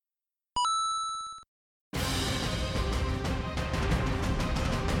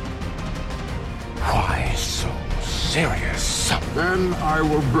serious. Then I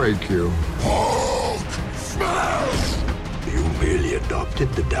will break you. Hulk smash! You merely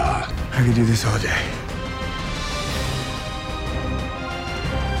adopted the dark. I could do this all day.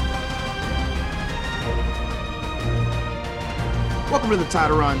 Welcome to the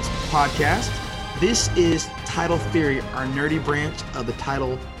Title Runs podcast. This is Title Theory, our nerdy branch of the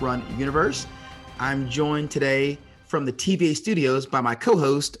Title Run universe. I'm joined today from the TVA studios by my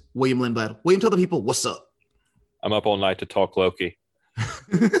co-host, William Lindblad. William, tell the people what's up. I'm up all night to talk Loki.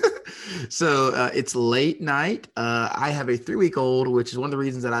 So it's late night. I have a 3-week-old, which is one of the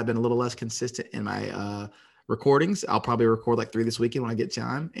reasons that I've been a little less consistent in my recordings. I'll probably record like 3 this weekend when I get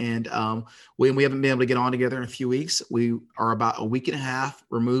time. And we haven't been able to get on together in a few weeks. We are about a week and a half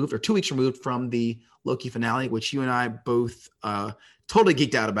removed, or 2 weeks removed from the Loki finale, which you and I both totally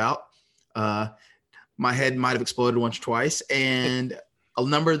geeked out about. My head might have exploded once or twice, and a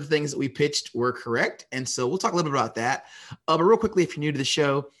number of the things that we pitched were correct. And so we'll talk a little bit about that. But real quickly, if you're new to the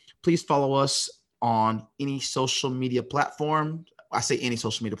show, please follow us on any social media platform. I say any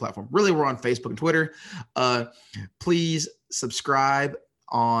social media platform. Really, we're on Facebook and Twitter. Please subscribe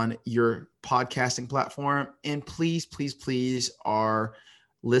on your podcasting platform. And please, our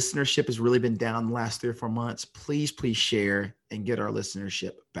listenership has really been down the last 3 or 4 months. Please share and get our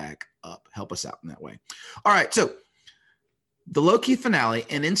listenership back up. Help us out in that way. All right, so the Loki finale,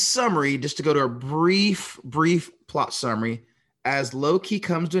 and in summary, just to go to a brief plot summary, as Loki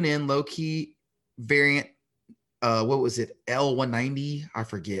comes to an end, Loki variant, what was it, L190? I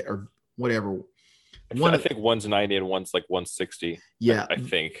forget, or whatever. I think one's 90 and one's like 160. Yeah, I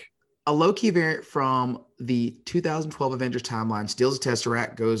think. A Loki variant from the 2012 Avengers timeline steals a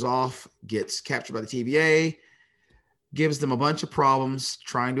Tesseract, goes off, gets captured by the TVA, gives them a bunch of problems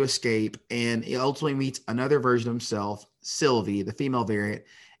trying to escape, and he ultimately meets another version of himself, Sylvie, the female variant,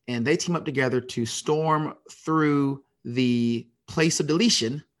 and they team up together to storm through the place of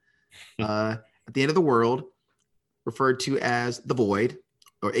deletion at the end of the world, referred to as the Void,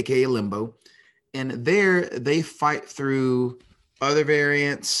 or aka Limbo. And there they fight through other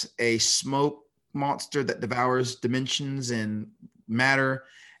variants, a smoke monster that devours dimensions and matter,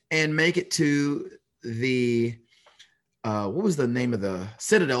 and make it to the what was the name of the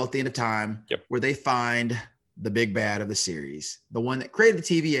Citadel at the end of time? Yep. Where they find the big bad of the series, the one that created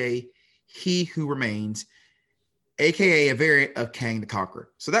the TVA, He Who Remains, aka a variant of Kang the Conqueror.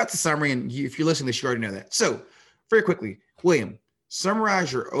 So that's the summary, and if you're listening to this, you already know that. So very quickly, William,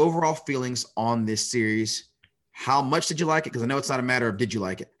 summarize your overall feelings on this series. How much did you like it? Because I know it's not a matter of did you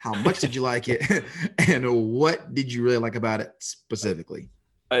like it. How much did you like it? And what did you really like about it specifically?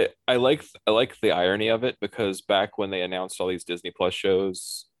 I like the irony of it, because back when they announced all these Disney Plus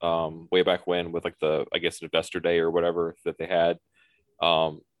shows, way back when, with like the, I guess, Investor Day or whatever that they had,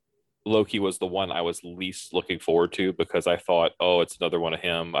 Loki was the one I was least looking forward to, because I thought, oh, it's another one of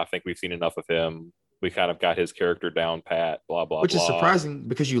him. I think we've seen enough of him. We kind of got his character down pat, blah, blah, Which blah. is surprising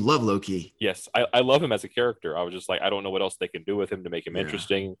because you love Loki. Yes, I love him as a character. I was just like, I don't know what else they can do with him to make him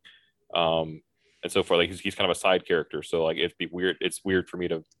interesting. And so forth. Like he's kind of a side character. So like it'd be weird. It's weird for me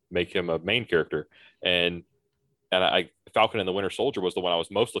to make him a main character. And Falcon and the Winter Soldier was the one I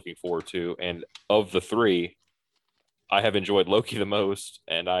was most looking forward to. And of the 3, I have enjoyed Loki the most,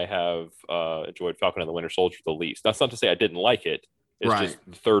 and I have enjoyed Falcon and the Winter Soldier the least. That's not to say I didn't like it. It's just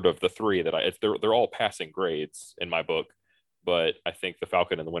the third of the 3 that they're all passing grades in my book. But I think the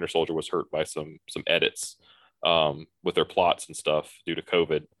Falcon and the Winter Soldier was hurt by some edits with their plots and stuff due to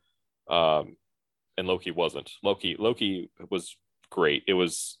COVID. And Loki wasn't. Loki was great. It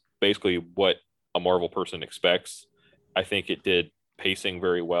was basically what a Marvel person expects. I think it did pacing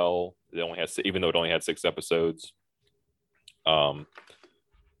very well. Even though it only had 6 episodes.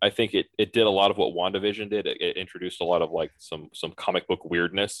 I think it did a lot of what WandaVision did. It introduced a lot of like some comic book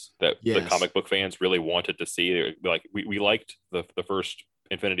weirdness that the comic book fans really wanted to see. Like we liked the first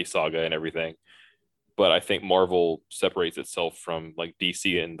Infinity Saga and everything, but I think Marvel separates itself from like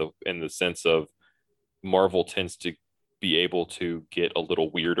DC in the sense of Marvel tends to be able to get a little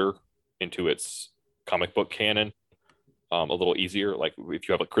weirder into its comic book canon a little easier. Like if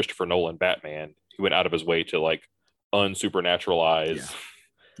you have a Christopher Nolan Batman, he went out of his way to like unsupernaturalize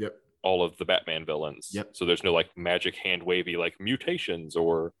all of the Batman villains. So there's no like magic hand wavy like mutations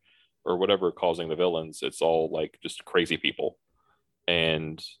or whatever causing the villains. It's all like just crazy people.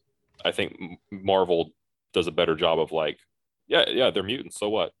 And I think Marvel does a better job of like, yeah, they're mutants. So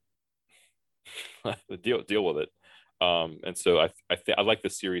what? deal with it. And so I like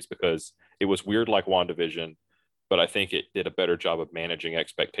this series because it was weird like WandaVision, but I think it did a better job of managing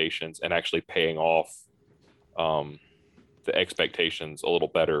expectations and actually paying off the expectations a little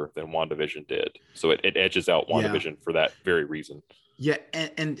better than WandaVision did. So it edges out WandaVision for that very reason. Yeah,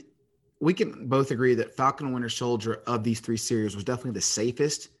 and we can both agree that Falcon and Winter Soldier of these 3 series was definitely the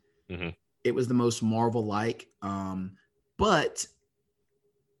safest. Mm-hmm. It was the most Marvel-like, but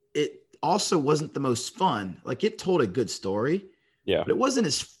it also wasn't the most fun. Like, it told a good story, but it wasn't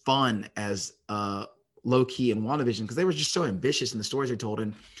as fun as Loki and WandaVision because they were just so ambitious in the stories they told.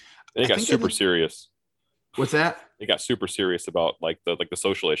 And they got super serious. What's that? They got super serious about like the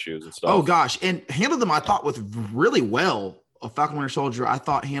social issues and stuff. Oh gosh, and handled them, I thought, with really well. Falcon Winter Soldier, I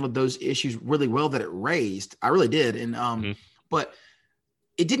thought, handled those issues really well that it raised. I really did, and but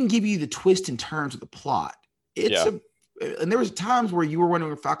it didn't give you the twist and turns of the plot. And there was times where you were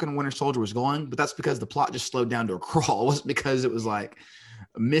wondering where Falcon and Winter Soldier was going, but that's because the plot just slowed down to a crawl. It wasn't because it was like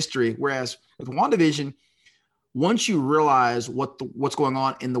a mystery. Whereas with WandaVision, once you realize what's going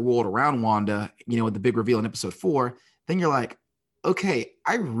on in the world around Wanda, with the big reveal in episode 4, then you're like, okay,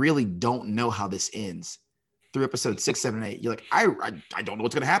 I really don't know how this ends. Through episode 6, 7, 8, you're like, I don't know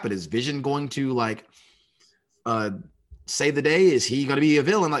what's going to happen. Is Vision going to save the day? Is he going to be a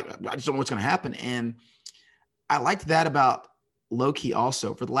villain? Like, I just don't know what's going to happen. And I liked that about Loki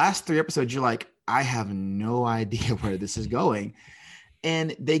also. For the last 3 episodes, you're like, I have no idea where this is going.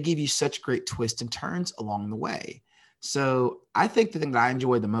 And they give you such great twists and turns along the way. So I think the thing that I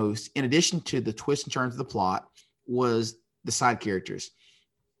enjoyed the most, in addition to the twists and turns of the plot, was the side characters,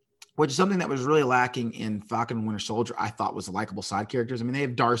 which is something that was really lacking in Falcon and Winter Soldier. I thought was likable side characters. I mean, they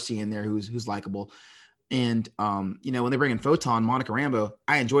have Darcy in there who's likable. And, when they bring in Photon, Monica Rambeau,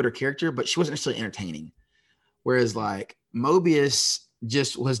 I enjoyed her character, but she wasn't necessarily entertaining. Whereas like Mobius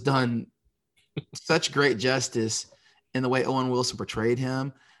just was done such great justice in the way Owen Wilson portrayed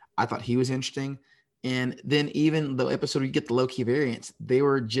him. I thought he was interesting. And then even the episode where you get the Loki variants, they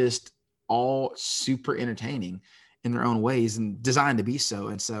were just all super entertaining in their own ways and designed to be so.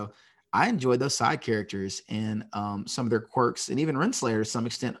 And so I enjoyed those side characters and some of their quirks, and even Renslayer to some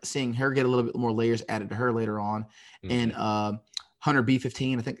extent, seeing her get a little bit more layers added to her later on. And Hunter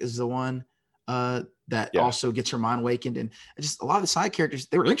B-15, I think, is the one that also gets her mind awakened. And just a lot of the side characters,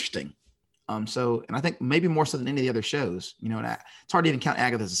 they were interesting. And I think maybe more so than any of the other shows, and it's hard to even count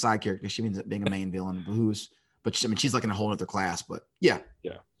Agatha as a side character. She ends up being a main villain she's like in a whole other class, but yeah.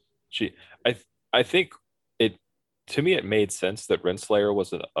 I think to me, it made sense that Renslayer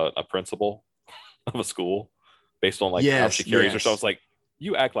was a principal of a school based on how she carries herself. It's like,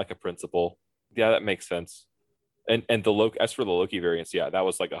 you act like a principal. Yeah, that makes sense. And as for the Loki variants, that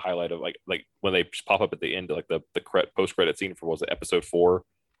was like a highlight of like when they pop up at the end, like the post credit scene for episode 4,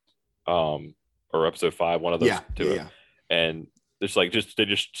 or episode 5, one of those two. Yeah. And there's they're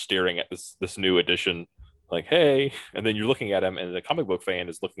just staring at this new edition, like, hey, and then you're looking at him, and the comic book fan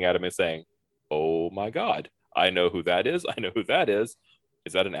is looking at him and saying, oh my God, I know who that is. I know who that is.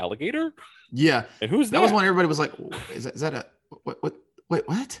 Is that an alligator? Yeah. And who's that? That was when everybody was like, is that a what? Wait,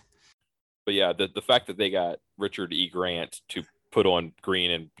 what? But yeah, the fact that they got Richard E. Grant to put on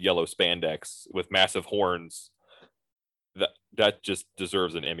green and yellow spandex with massive horns, that just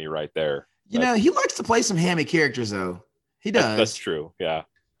deserves an Emmy right there. He likes to play some hammy characters, though. He does. That's true. Yeah,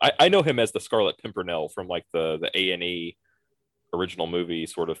 I know him as the Scarlet Pimpernel from like the A&E original movie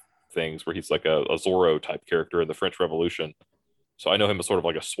sort of things, where he's like a Zorro type character in the French Revolution. So I know him as sort of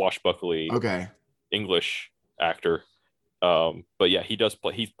like a swashbuckly English actor. But yeah, he does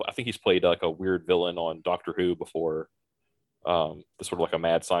play. I think he's played like a weird villain on Doctor Who before. The sort of like a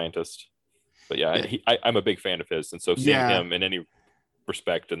mad scientist. But yeah, I'm a big fan of his, and so seeing him in any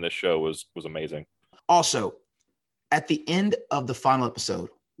respect in this show was amazing. Also, at the end of the final episode,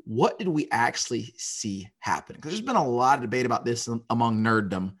 what did we actually see happen? Because there's been a lot of debate about this among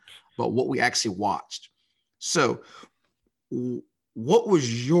nerddom, but what we actually watched. So, what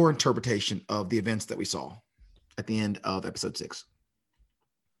was your interpretation of the events that we saw at the end of episode 6?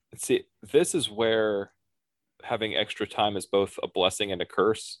 See, this is where having extra time is both a blessing and a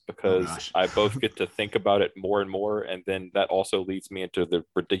curse, because I both get to think about it more and more, and then that also leads me into the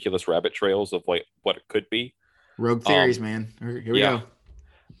ridiculous rabbit trails of like what it could be. Rogue theories, man. Here we go.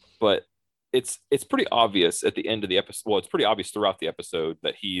 But it's pretty obvious at the end of the episode. Well, it's pretty obvious throughout the episode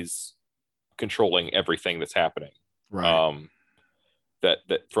that he's controlling everything that's happening. Right. That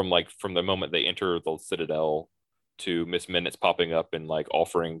from the moment they enter the Citadel to Miss Minutes popping up and like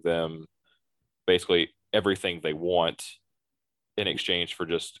offering them basically everything they want in exchange for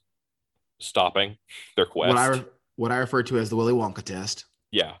just stopping their quest. What I refer to as the Willy Wonka test.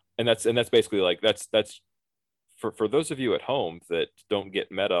 Yeah, and that's basically like that's for those of you at home that don't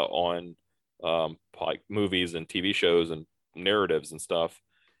get meta on like movies and TV shows and narratives and stuff.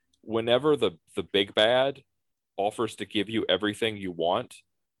 Whenever the big bad offers to give you everything you want,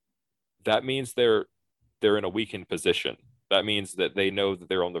 that means they're in a weakened position. That means that they know that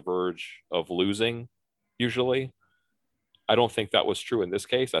they're on the verge of losing, usually. I don't think that was true in this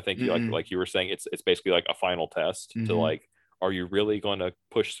case. I think like you were saying, it's basically like a final test to like, are you really going to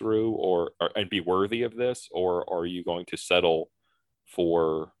push through or and be worthy of this, or are you going to settle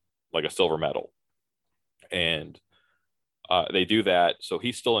for like a silver medal? And they do that, so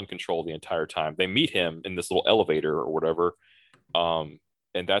he's still in control the entire time. They meet him in this little elevator or whatever,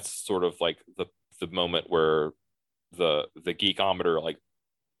 and that's sort of like the moment where the geekometer like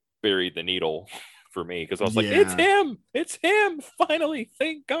buried the needle for me, because I was like, it's him finally,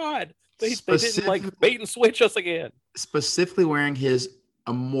 thank God they didn't like bait and switch us again. Specifically wearing his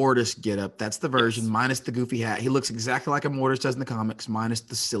Immortus getup. That's the version minus the goofy hat. He looks exactly like Immortus does in the comics, minus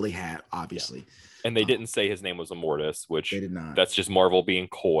the silly hat, obviously. Yeah. And they didn't say his name was Immortus, which they did not. That's just Marvel being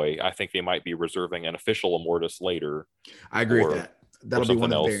coy. I think they might be reserving an official Immortus later. I agree with that. That'll be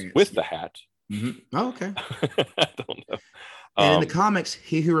one of the variants with the hat. Oh, okay. I don't know. And in the comics,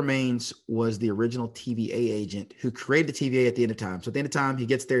 He Who Remains was the original TVA agent who created the TVA at the end of time. So at the end of time, he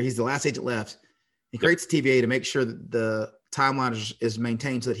gets there. He's the last agent left. He creates the TVA to make sure that the timeline is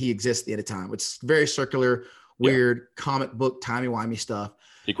maintained so that he exists at the end of time. It's very circular, weird comic book, timey-wimey stuff.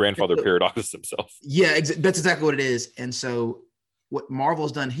 He grandfather paradoxes himself. Yeah, that's exactly what it is. And so what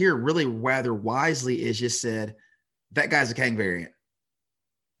Marvel's done here really rather wisely is just said, that guy's a Kang variant,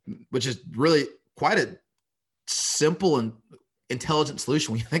 which is really quite a simple and intelligent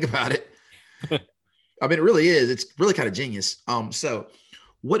solution when you think about it. I mean, it really is. It's really kind of genius. So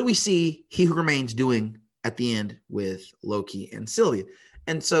what do we see He Who Remains doing at the end with Loki and Sylvia?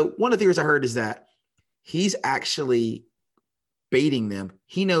 And so one of the theories I heard is that he's actually baiting them.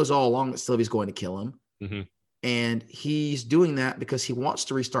 He knows all along that Sylvia's going to kill him. And he's doing that because he wants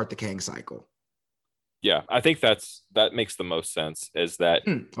to restart the Kang cycle. Yeah, I think that makes the most sense, is that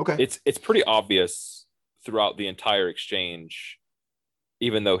okay. It's pretty obvious throughout the entire exchange,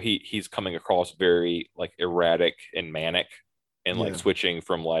 even though he's coming across very like erratic and manic and like switching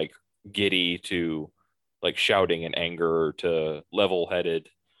from like giddy to like shouting in anger to level-headed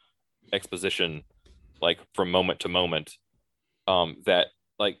exposition, like from moment to moment, that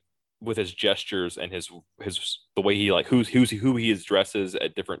like with his gestures and his the way he like who he dresses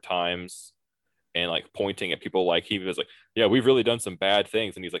at different times and like pointing at people, like he was like, yeah, we've really done some bad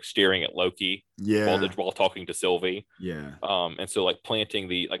things, and he's like staring at Loki while talking to Sylvie. And so like planting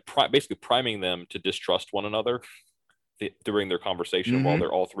the like basically priming them to distrust one another during their conversation while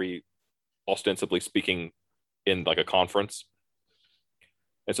they're all three ostensibly speaking in like a conference.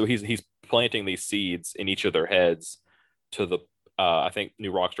 And so he's planting these seeds in each of their heads to the I think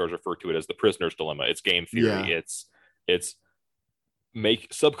New Rockstars refer to it as the prisoner's dilemma. It's game theory. It's make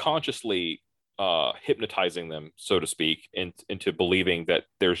subconsciously hypnotizing them, so to speak, into believing that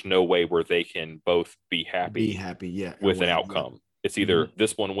there's no way where they can both be happy with an outcome. It's either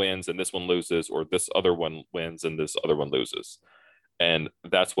this one wins and this one loses, or this other one wins and this other one loses. And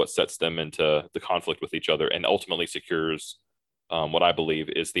that's what sets them into the conflict with each other and ultimately secures what I believe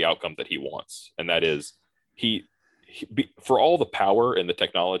is the outcome that he wants. And that is he for all the power and the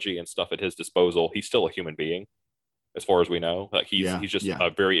technology and stuff at his disposal, he's still a human being, as far as we know. Like he's just a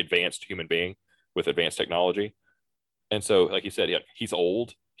very advanced human being with advanced technology. And so, like you said, he's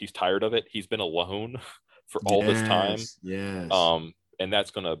old, he's tired of it, he's been alone for all this time. And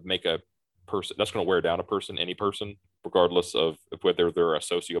that's going to make a person, that's going to wear down a person, any person, regardless of whether they're a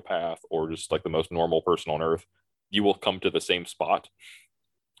sociopath or just like the most normal person on earth. You will come to the same spot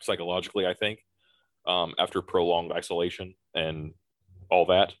psychologically, I think, after prolonged isolation and all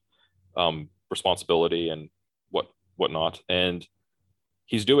that, responsibility and whatnot. And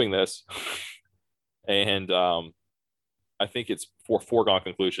he's doing this. And I think it's foregone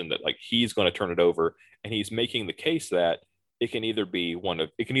conclusion that like he's going to turn it over, and he's making the case that it can either be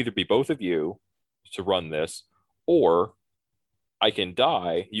both of you to run this, or I can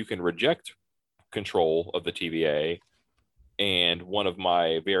die, you can reject control of the TVA, and one of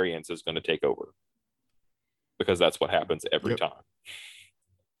my variants is going to take over, because that's what happens every time.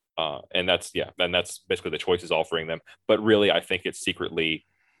 And that's basically the choice he's offering them. But really, I think it's secretly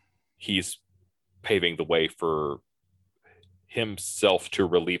he's paving the way for himself to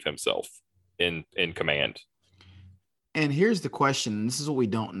relieve himself in command. And here's the question. This is what we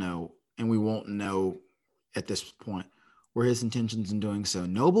don't know, and we won't know at this point. Were his intentions in doing so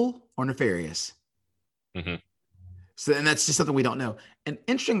noble or nefarious? So, and that's just something we don't know. An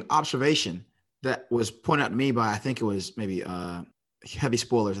interesting observation that was pointed out to me by, I think it was maybe Heavy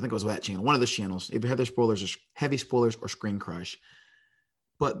Spoilers. I think it was that channel, one of those channels. Either Heavy Spoilers or Screen Crush.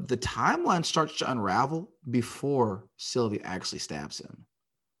 but the timeline starts to unravel before Sylvie actually stabs him.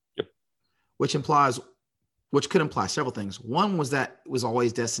 Yep. Which could imply several things. One was that it was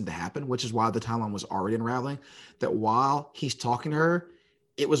always destined to happen, which is why the timeline was already unraveling. That while he's talking to her,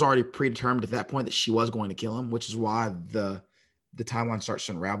 it was already predetermined at that point that she was going to kill him, which is why the timeline starts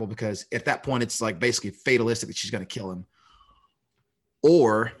to unravel, because at that point it's like basically fatalistic that she's going to kill him.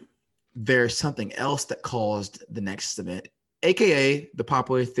 Or there's something else that caused the Nexus event, aka the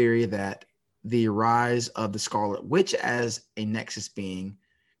popular theory that the rise of the Scarlet Witch as a Nexus being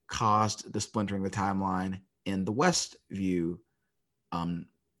caused the splintering of the timeline in the Westview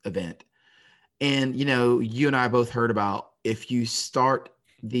event. And, you and I both heard about, if you start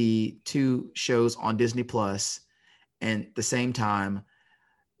the two shows on Disney Plus and at the same time,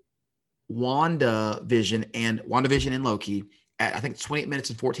 WandaVision and Loki, at I think 28 minutes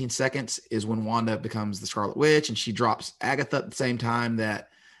and 14 seconds is when Wanda becomes the Scarlet Witch, and she drops Agatha at the same time that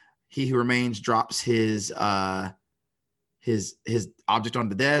He Who Remains drops his object on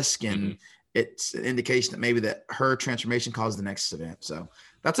the desk, and it's an indication that maybe that her transformation caused the Nexus event. So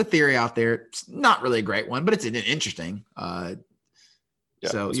that's a theory out there. It's not really a great one, but it's interesting.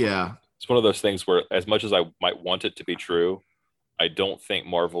 It's one of those things where, as much as I might want it to be true, I don't think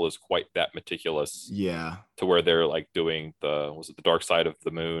Marvel is quite that meticulous. Yeah. To where they're like doing the Dark Side of the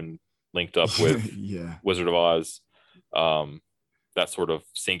Moon linked up with Wizard of Oz, that sort of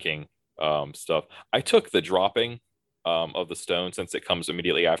syncing stuff. I took the dropping of the stone, since it comes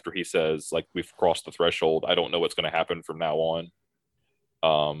immediately after he says, like, we've crossed the threshold, I don't know what's going to happen from now on.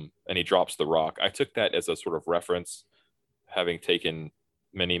 And he drops the rock. I took that as a sort of reference, having taken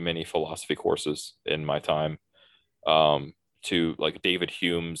many philosophy courses in my time, to like David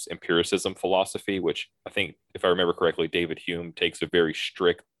Hume's empiricism philosophy, which I think, if I remember correctly, David Hume takes a very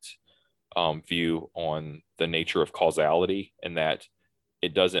strict view on the nature of causality, and that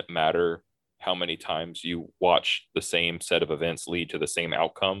it doesn't matter how many times you watch the same set of events lead to the same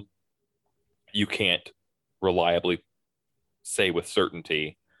outcome. You can't reliably say with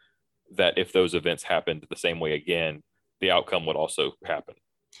certainty that if those events happened the same way again, the outcome would also happen.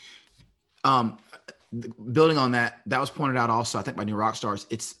 Building on that, that was pointed out also, I think, by New Rockstars.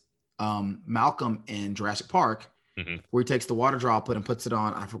 It's Malcolm in Jurassic Park, where he takes the water droplet and puts it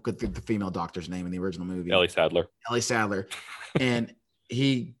on, I forget the female doctor's name in the original movie. Ellie Sadler. And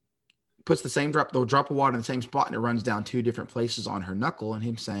he puts the drop of water in the same spot, and it runs down two different places on her knuckle, and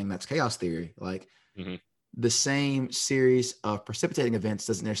him saying that's chaos theory. Like, the same series of precipitating events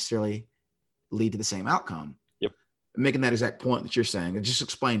doesn't necessarily lead to the same outcome. Yep. Making that exact point that you're saying, it's just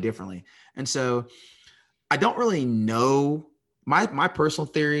explained differently. And so I don't really know. My personal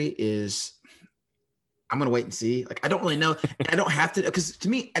theory is I'm going to wait and see. Like, I don't really know. And I don't have to, because to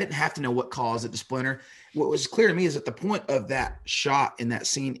me, I didn't have to know what caused it to splinter. What was clear to me is that the point of that shot in that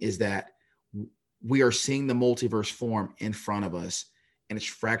scene is that we are seeing the multiverse form in front of us, and it's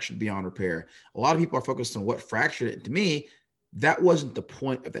fractured beyond repair. A lot of people are focused on what fractured it. To me, that wasn't the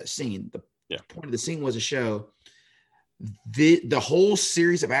point of that scene. The point of the scene was to show the whole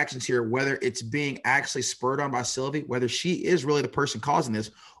series of actions here, whether it's being actually spurred on by Sylvie, whether she is really the person causing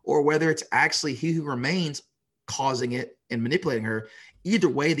this, or whether it's actually He Who Remains causing it and manipulating her. Either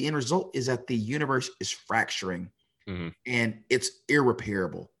way, the end result is that the universe is fracturing, and it's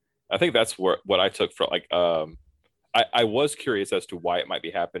irreparable. I think that's what I took from, like, I was curious as to why it might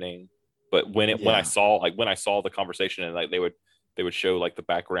be happening, but when I saw the conversation, and like they would show like the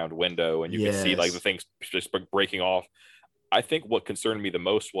background window, and you could see like the things just breaking off. I think what concerned me the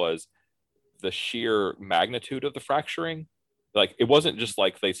most was the sheer magnitude of the fracturing. Like, it wasn't just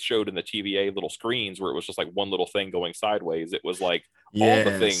like they showed in the TVA little screens where it was just like one little thing going sideways. It was like all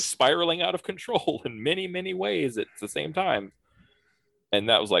the things spiraling out of control in many ways at the same time. And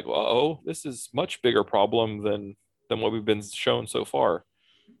that was like, oh, this is much bigger problem than what we've been shown so far.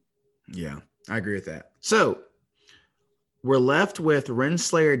 Yeah, I agree with that. So we're left with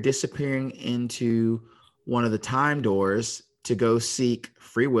Renslayer disappearing into one of the time doors to go seek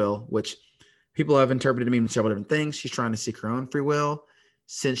free will, which people have interpreted to mean several different things. She's trying to seek her own free will.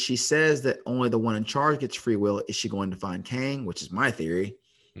 Since she says that only the one in charge gets free will, is she going to find Kang, which is my theory.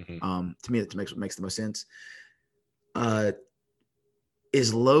 To me, that makes the most sense.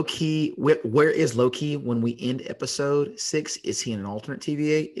 Is Loki, where is Loki when we end episode 6? Is he in an alternate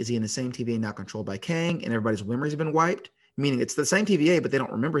TVA? Is he in the same TVA now controlled by Kang, and everybody's memories have been wiped? Meaning it's the same TVA, but they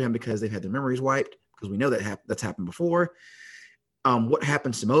don't remember him because they've had their memories wiped, because we know that that's happened before. What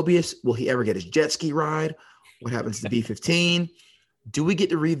happens to Mobius? Will he ever get his jet ski ride? What happens to B-15? Do we get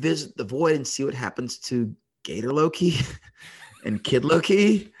to revisit the Void and see what happens to Gator Loki and Kid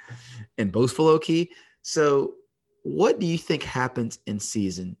Loki and Boastful Loki? So What do you think happens in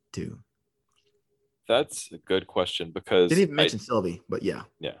season 2? That's a good question because Didn't even mention Sylvie, but yeah.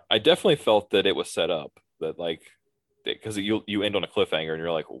 yeah, I definitely felt that it was set up that like because you end on a cliffhanger and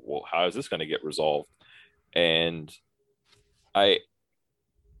you're like, well, how is this going to get resolved? And I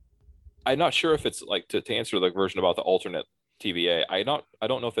I'm not sure if it's like to answer the version about the alternate TVA. I don't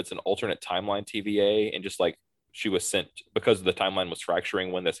know if it's an alternate timeline TVA and just like she was sent because the timeline was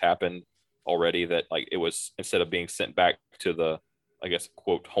fracturing when this happened already that like it was instead of being sent back to the I guess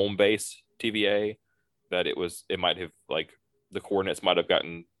quote home base TVA that it might have like the coordinates might have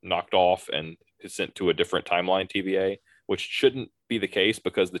gotten knocked off and sent to a different timeline TVA, which shouldn't be the case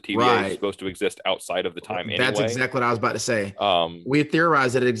because the TVA is supposed to exist outside of the time anyway. That's exactly what I was about to say. We had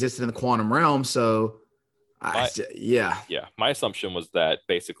theorized that it existed in the quantum realm, so yeah. My assumption was that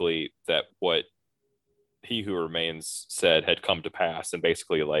basically that what He Who Remains said had come to pass, and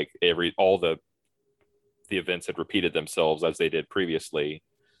basically like all the events had repeated themselves as they did previously,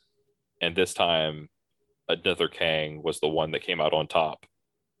 and this time another Kang was the one that came out on top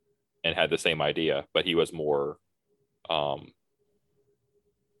and had the same idea, but he was more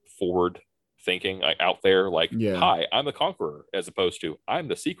forward thinking, like out there, like, hi, I'm the conqueror, as opposed to I'm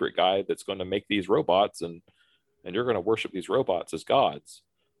the secret guy that's going to make these robots and you're going to worship these robots as gods.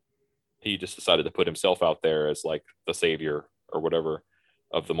 He just decided to put himself out there as like the savior or whatever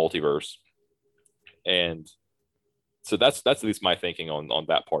of the multiverse. And so that's at least my thinking on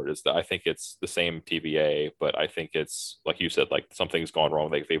that part, is that I think it's the same TVA, but I think it's like you said, like something's gone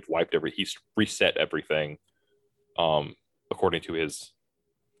wrong. Like they've he's reset everything according to his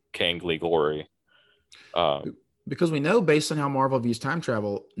Kangly glory. Because we know based on how Marvel views time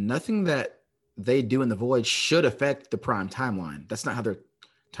travel, nothing that they do in the Void should affect the prime timeline. That's not how their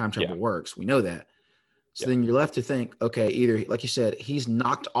time travel works. We know that. So then you're left to think, okay, either, like you said, he's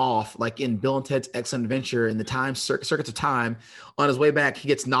knocked off, like in Bill and Ted's Excellent Adventure in the time circuits of time. On his way back, he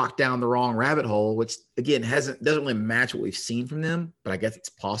gets knocked down the wrong rabbit hole, which again doesn't really match what we've seen from them, but I guess it's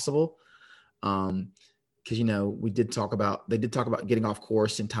possible. Because they did talk about getting off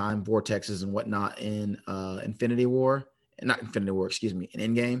course in time vortexes and whatnot in in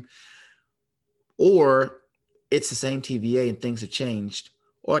Endgame. Or it's the same TVA and things have changed.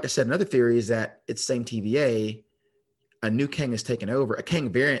 Or like I said, another theory is that it's the same TVA. A new Kang has taken over. A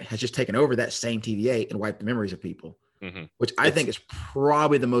Kang variant has just taken over that same TVA and wiped the memories of people, which I think is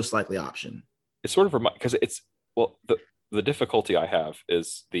probably the most likely option. It's sort of because the difficulty I have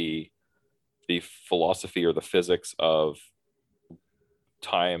is the philosophy or the physics of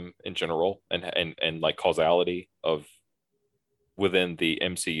time in general and like causality of within the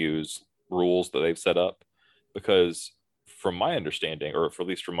MCU's rules that they've set up, because from my understanding, or at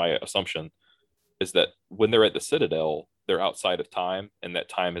least from my assumption, is that when they're at the Citadel, they're outside of time, and that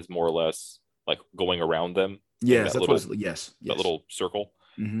time is more or less like going around them. Yes, that little circle.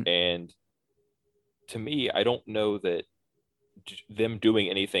 And to me, I don't know that them doing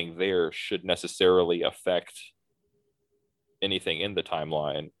anything there should necessarily affect anything in the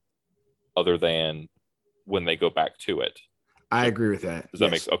timeline, other than when they go back to it. I agree with that. Does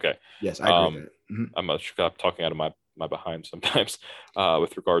that make sense? Okay. Yes, I agree with that. I'm talking out of my behind sometimes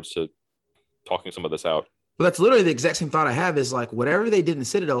with regards to talking some of this out. But that's literally the exact same thought I have, is like whatever they did in the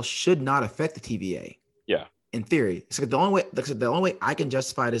Citadel should not affect the TVA. Yeah. In theory. It's like the only way I can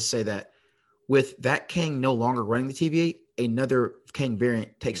justify it is to say that with that Kang no longer running the TVA, another Kang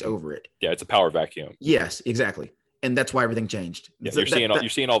variant takes over it. Yeah, it's a power vacuum. Yes, exactly. And that's why everything changed. Yeah, you're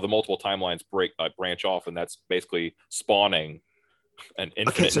seeing all the multiple timelines branch off, and that's basically spawning an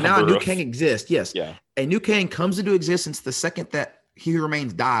infinite okay, so now a new Kang exists. Yes. Yeah. A new Kang comes into existence the second that He Who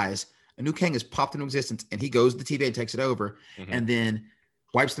Remains dies. A new Kang is popped into existence, and he goes to the TVA and takes it over, and then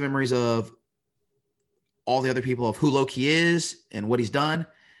wipes the memories of all the other people of who Loki is and what he's done.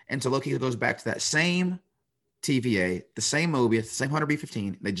 And so Loki goes back to that same TVA, the same Mobius, the same Hunter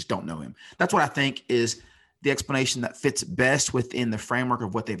B-15. They just don't know him. That's what I think is the explanation that fits best within the framework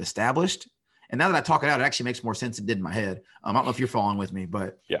of what they've established. And now that I talk it out, it actually makes more sense than it did in my head. I don't know if you're following with me,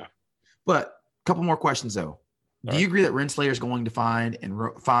 but yeah. But a couple more questions though. Do you agree that Renslayer is going to find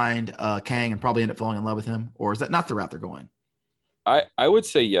Kang and probably end up falling in love with him, or is that not the route they're going? I would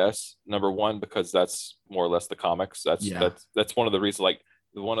say yes. Number one, because that's more or less the comics. That's one of the reasons. Like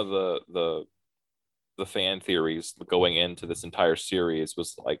one of the fan theories going into this entire series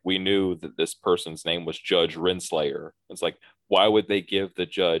was like, we knew that this person's name was Judge Renslayer. It's like, why would they give the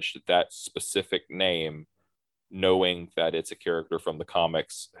judge that specific name, knowing that it's a character from the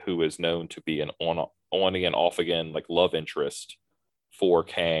comics who is known to be an on again, off again, like love interest for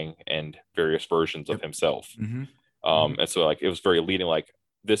Kang and various versions of himself. And so like it was very leading, like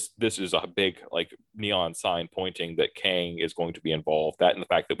this is a big like neon sign pointing that Kang is going to be involved. That and the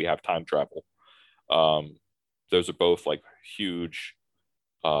fact that we have time travel. Those are both like huge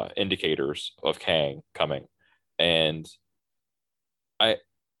indicators of Kang coming. And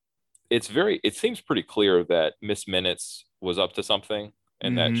it seems pretty clear that Miss Minutes was up to something,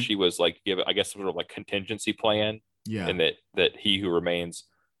 and that she was like given, I guess, sort of like contingency plan. Yeah. And that He Who Remains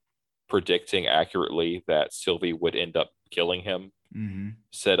predicting accurately that Sylvie would end up killing him,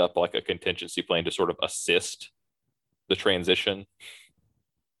 set up like a contingency plan to sort of assist the transition.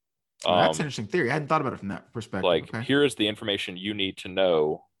 That's an interesting theory. I hadn't thought about it from that perspective. Like, here is the information you need to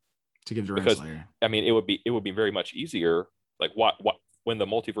know to give to Renslayer. I mean, it would be very much easier. Like, what when the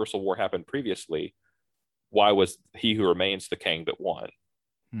multiversal war happened previously, why was He Who Remains the Kang that won?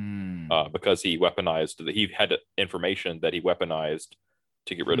 Because he had information that he weaponized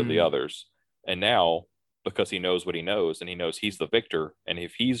to get rid of the others. And now, because he knows what he knows, and he knows he's the victor, and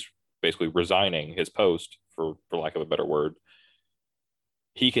if he's basically resigning his post, for lack of a better word,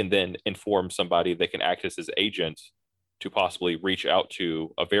 he can then inform somebody that can act as his agent to possibly reach out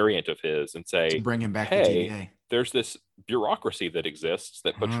to a variant of his and say, to bring him back hey, to TVA. There's this bureaucracy that exists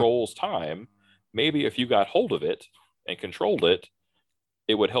that patrols time. Maybe if you got hold of it and controlled it,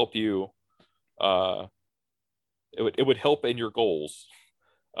 it would help you. It would help in your goals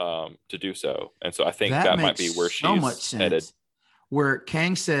to do so. And so I think that might be where she's headed. Where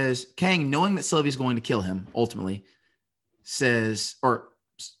Kang says, knowing that Sylvie's going to kill him, ultimately says, or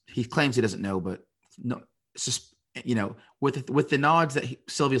he claims he doesn't know, but no, it's just, with the nods that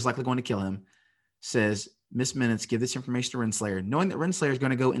Sylvia's likely going to kill him, says, Miss Minutes, give this information to Renslayer, knowing that Renslayer is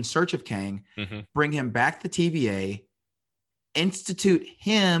going to go in search of Kang, bring him back to TVA, institute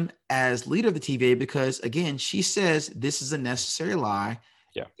him as leader of the TVA, because again, she says this is a necessary lie.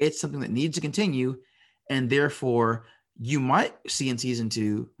 Yeah. It's something that needs to continue. And therefore, you might see in season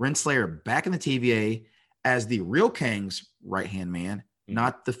 2, Renslayer back in the TVA as the real Kang's right-hand man,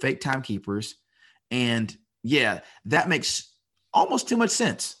 not the fake timekeepers. And yeah, that makes almost too much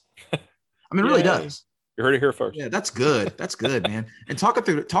sense. I mean, it really does. You heard it here first. Yeah, that's good. That's good, man. And talking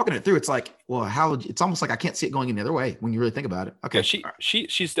it through, it's like, well, it's almost like I can't see it going any other way when you really think about it. Okay. Yeah,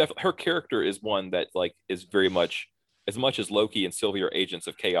 she's definitely, her character is one that like is very much as Loki and Sylvie are agents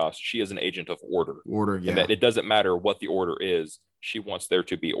of chaos, she is an agent of order. Yeah. And that it doesn't matter what the order is, she wants there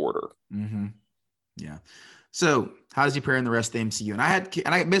to be order. Yeah. So how does he pair in the rest of the MCU?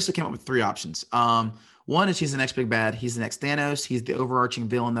 And I basically came up with 3 options. One is he's the next big bad. He's the next Thanos. He's the overarching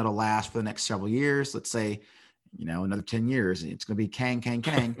villain that'll last for the next several years. Let's say, another 10 years. It's going to be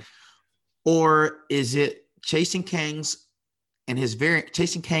Kang. Or is it chasing Kang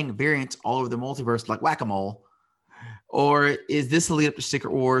variants all over the multiverse like whack-a-mole? Or is this a lead up to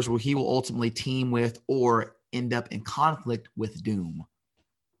Secret Wars where he will ultimately team with or end up in conflict with Doom?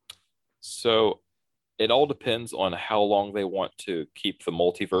 So it all depends on how long they want to keep the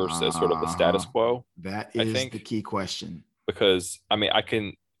multiverse as sort of the status quo. That is the key question. Because I mean, I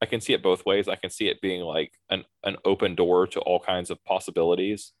can see it both ways. I can see it being like an open door to all kinds of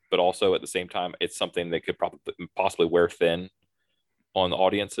possibilities, but also at the same time, it's something that could possibly wear thin on the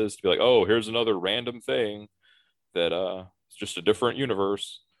audiences to be like, oh, here's another random thing that it's just a different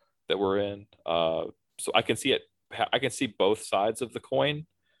universe that we're in. So I can see it. I can see both sides of the coin.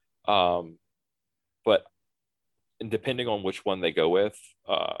 But depending on which one they go with,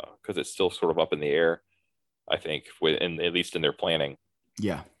 because it's still sort of up in the air, I think, at least in their planning.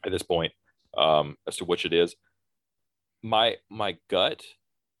 Yeah. At this point, as to which it is, my gut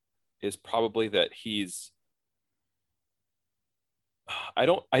is probably that he's. I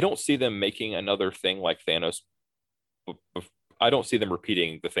don't see them making another thing like Thanos. I don't see them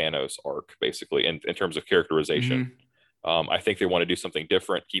repeating the Thanos arc, basically, in terms of characterization. I think they want to do something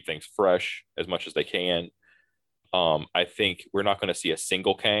different, keep things fresh as much as they can. I think we're not going to see a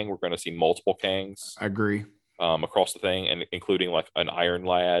single Kang. We're going to see multiple Kangs. I agree. Across the thing, and including like an Iron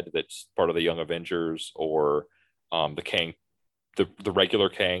Lad that's part of the Young Avengers, or the Kang, the regular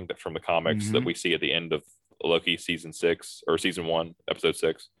Kang that from the comics that we see at the end of Loki season 1, episode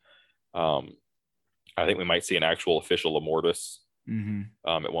 6. I think we might see an actual official Immortus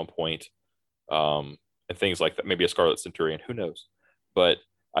at one point. And things like that, maybe a Scarlet Centurion, who knows? But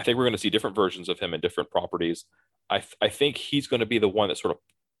I think we're going to see different versions of him in different properties. I think he's going to be the one that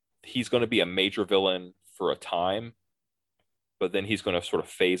he's going to be a major villain for a time, but then he's going to sort of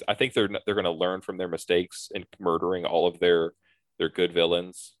phase. I think they're going to learn from their mistakes in murdering all of their good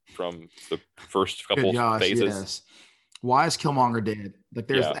villains from the first couple phases. Yes. Why is Killmonger dead? Like,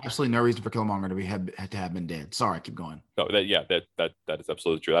 there's absolutely no reason for Killmonger to have been dead. Sorry, keep going. No, that is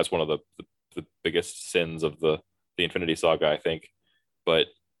absolutely true. That's one of the biggest sins of the Infinity Saga, I think. But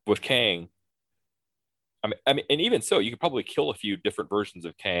with Kang, I mean, and even so, you could probably kill a few different versions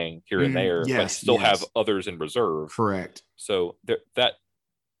of Kang here and there, but Yes, still have yes. others in reserve. Correct. So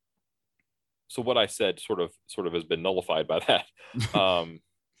so what I said sort of has been nullified by that.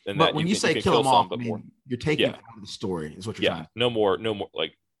 And But that when you can say kill them some, off, I but more. mean, you're taking Yeah. it out of the story, is what you're trying Yeah, to no more.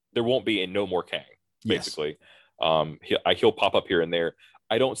 Like there won't be no more Kang, Yes. basically. He'll pop up here and there.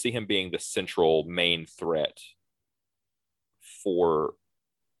 I don't see him being the central main threat for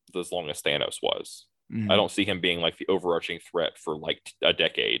as long as Thanos was. Mhm. I don't see him being like the overarching threat for like a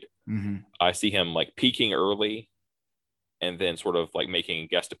decade. Mhm. I see him like peaking early and then sort of like making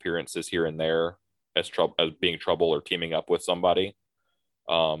guest appearances here and there as being trouble or teaming up with somebody.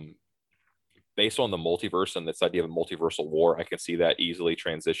 Based on the multiverse and this idea of a multiversal war, I can see that easily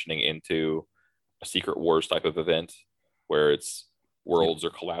transitioning into a Secret Wars type of event where it's worlds are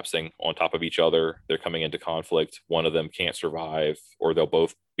collapsing on top of each other. They're coming into conflict. One of them can't survive, or they'll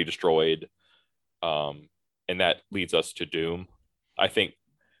both be destroyed. And that leads us to Doom. I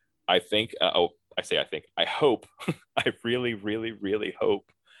hope, I really, really, really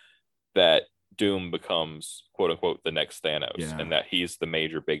hope that Doom becomes quote unquote the next Thanos, and that he's the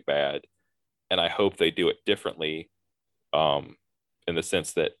major big bad. And I hope they do it differently, in the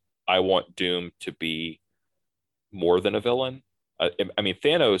sense that I want Doom to be more than a villain. I mean,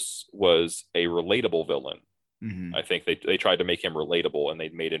 Thanos was a relatable villain. Mhm. I think they tried to make him relatable, and they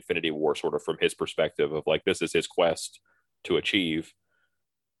made Infinity War sort of from his perspective of like, this is his quest to achieve,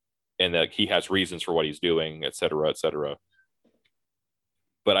 and that he has reasons for what he's doing, et cetera, et cetera.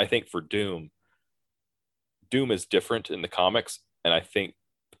 But I think for Doom is different in the comics, and I think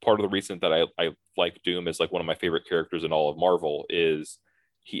part of the reason that I like Doom is like one of my favorite characters in all of Marvel is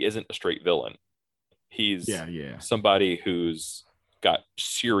he isn't a straight villain. He's somebody who's got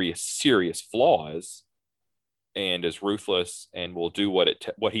serious flaws and is ruthless and will do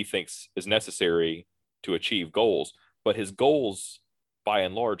what he thinks is necessary to achieve goals. But his goals, by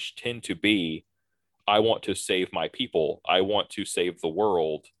and large, tend to be, I want to save my people. I want to save the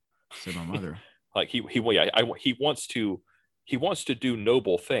world. Save my mother. Like he wants to do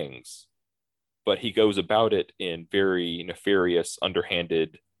noble things, but he goes about it in very nefarious,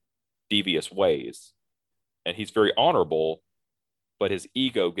 underhanded, devious ways. And he's very honorable, but his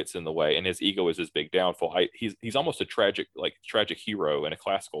ego gets in the way, and his ego is his big downfall. He's almost a tragic hero in a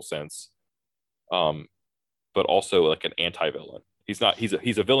classical sense, but also like an anti-villain. He's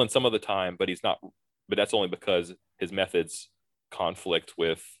a villain some of the time, but he's not. But that's only because his methods conflict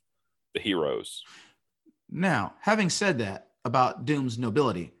with the heroes. Now, having said that about Doom's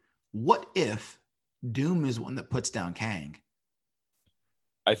nobility, what if Doom is one that puts down Kang?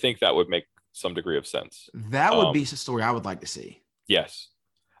 I think that would make some degree of sense. That would be a story I would like to see. Yes.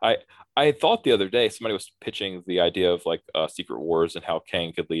 I thought the other day somebody was pitching the idea of like Secret Wars and how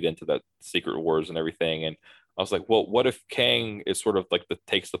Kang could lead into that Secret Wars and everything. And I was like, well, what if Kang is sort of like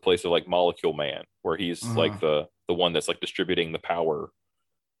takes the place of like Molecule Man, where he's like the one that's like distributing the power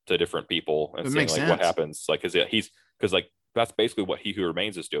to different people and seeing like what happens. Like, because like that's basically what He Who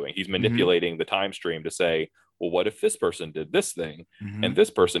Remains is doing. He's manipulating the time stream to say, well, what if this person did this thing and this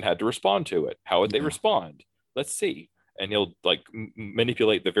person had to respond to it? How would they respond? Let's see. And he'll like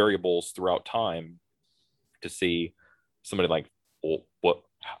manipulate the variables throughout time to see somebody like, well,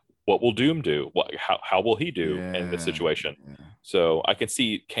 what will Doom do? How will he do in this situation? So I can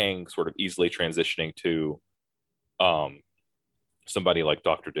see Kang sort of easily transitioning to somebody like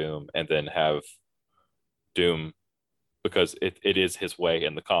Doctor Doom, and then have Doom, because it is his way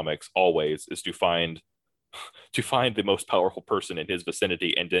in the comics always, is to find the most powerful person in his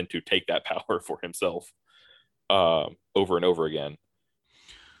vicinity and then to take that power for himself over and over again.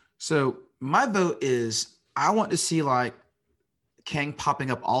 So my vote is, I want to see like Kang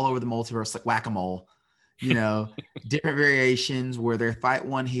popping up all over the multiverse like whack-a-mole, different variations where they fight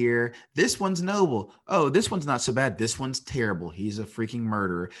one here. This one's noble. Oh, this one's not so bad. This one's terrible. He's a freaking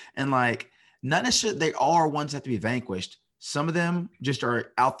murderer. And like, not necessarily they all are ones that have to be vanquished. Some of them just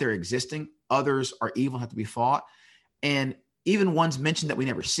are out there existing. Others are evil, have to be fought. And even ones mentioned that we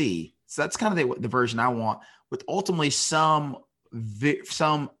never see. So that's kind of the version I want, with ultimately some, I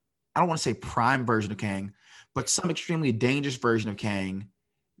don't want to say prime version of Kang, but some extremely dangerous version of Kang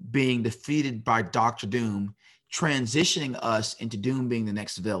being defeated by Doctor Doom, transitioning us into Doom being the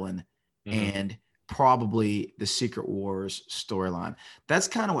next villain and probably the Secret Wars storyline. That's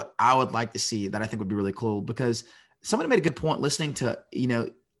kind of what I would like to see, that I think would be really cool, because somebody made a good point listening to,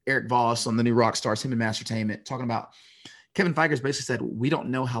 Eric Voss on the new Rockstars, him and Mastertainment, talking about Kevin Feige's basically said, we don't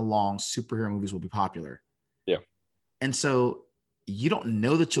know how long superhero movies will be popular. Yeah. And so you don't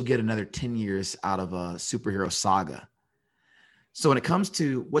know that you'll get another 10 years out of a superhero saga. So when it comes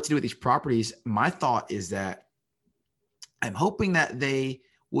to what to do with these properties, my thought is that I'm hoping that they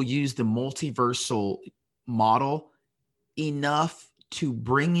will use the multiversal model enough to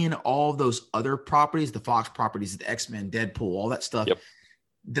bring in all those other properties, the Fox properties, the X-Men, Deadpool, all that stuff,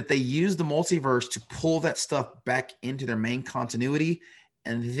 that they use the multiverse to pull that stuff back into their main continuity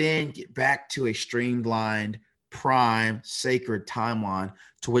and then get back to a streamlined, prime, sacred timeline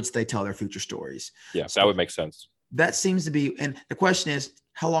to which they tell their future stories. Yeah, so that would make sense. That seems to be, and the question is,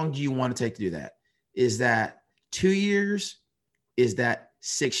 how long do you want to take to do that? Is that 2 years? Is that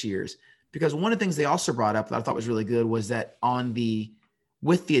 6 years? Because one of the things they also brought up that I thought was really good was that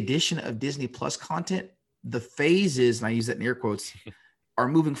with the addition of Disney Plus content, the phases, and I use that in air quotes, are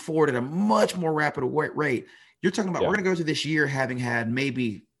moving forward at a much more rapid rate. You're talking about, we're going to go through this year having had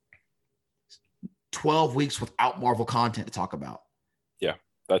maybe 12 weeks without Marvel content to talk about. Yeah.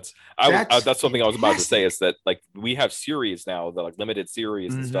 That's something I was about to say, is that like we have series now, the like limited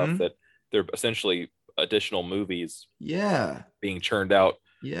series and stuff, that they're essentially additional movies being churned out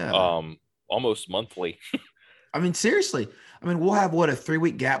almost monthly. I mean, seriously. I mean, we'll have a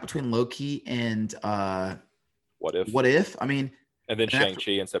 3-week gap between Loki and What If? I mean, and then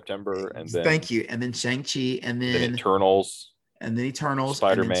Shang-Chi in September, and then thank you. And then Shang-Chi, and then Eternals,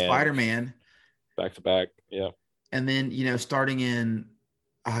 Spider-Man. Back to back. Yeah. And then, starting in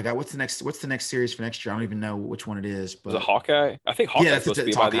God, what's the next series for next year? I don't even know which one it is. But is it Hawkeye? I think Hawkeye's supposed to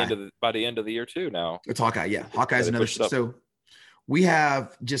be by the end of the year too now. It's Hawkeye, yeah. Hawkeye's another. So we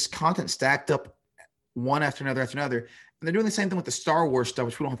have just content stacked up one after another. And they're doing the same thing with the Star Wars stuff,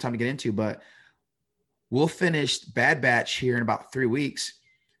 which we don't have time to get into, but we'll finish Bad Batch here in about 3 weeks.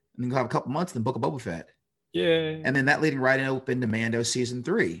 And then we'll have a couple months in the Book of Boba Fett. Yeah. And then that leading right open to Mando season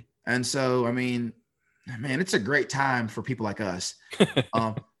 3. And so, I mean, man, it's a great time for people like us.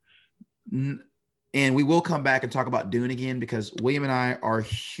 And we will come back and talk about Dune again, because William and I are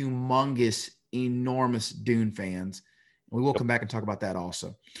humongous, enormous Dune fans. We will come back and talk about that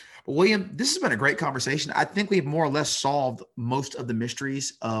also. But William, this has been a great conversation. I think we've more or less solved most of the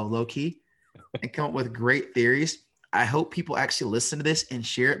mysteries of Loki and come up with great theories. I hope people actually listen to this and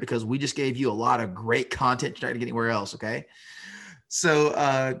share it, because we just gave you a lot of great content you're not going to get anywhere else. Okay. So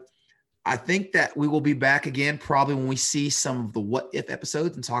I think that we will be back again probably when we see some of the What If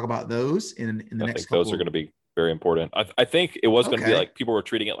episodes and talk about those in the next couple. Those are going to be very important. I think it was going to be like people were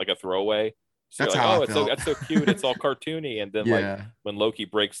treating it like a throwaway. So that's like, how it's so cute. It's all cartoony. And then like when Loki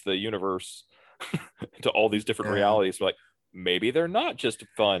breaks the universe into all these different realities, we're like, maybe they're not just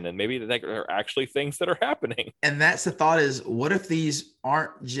fun, and maybe they're actually things that are happening. And that's the thought, is what if these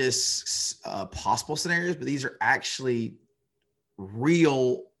aren't just possible scenarios, but these are actually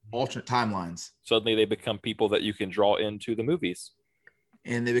real alternate timelines? Suddenly they become people that you can draw into the movies.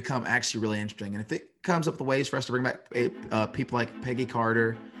 And they become actually really interesting. And if it comes up with ways for us to bring back people like Peggy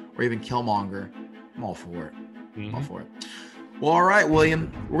Carter or even Killmonger, I'm all for it. I'm all for it. Well, all right, William,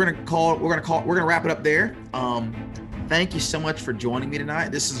 we're gonna wrap it up there. Thank you so much for joining me tonight.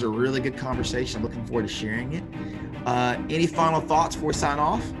 This is a really good conversation. I'm looking forward to sharing it. Any final thoughts before we sign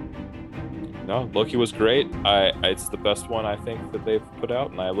off? No, Loki was great. It's the best one I think that they've put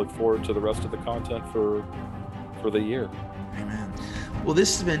out, and I look forward to the rest of the content for the year. Amen. Well,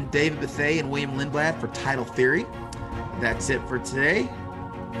 this has been David Bethay and William Lindblad for Title Theory. That's it for today.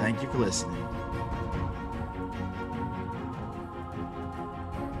 Thank you for listening.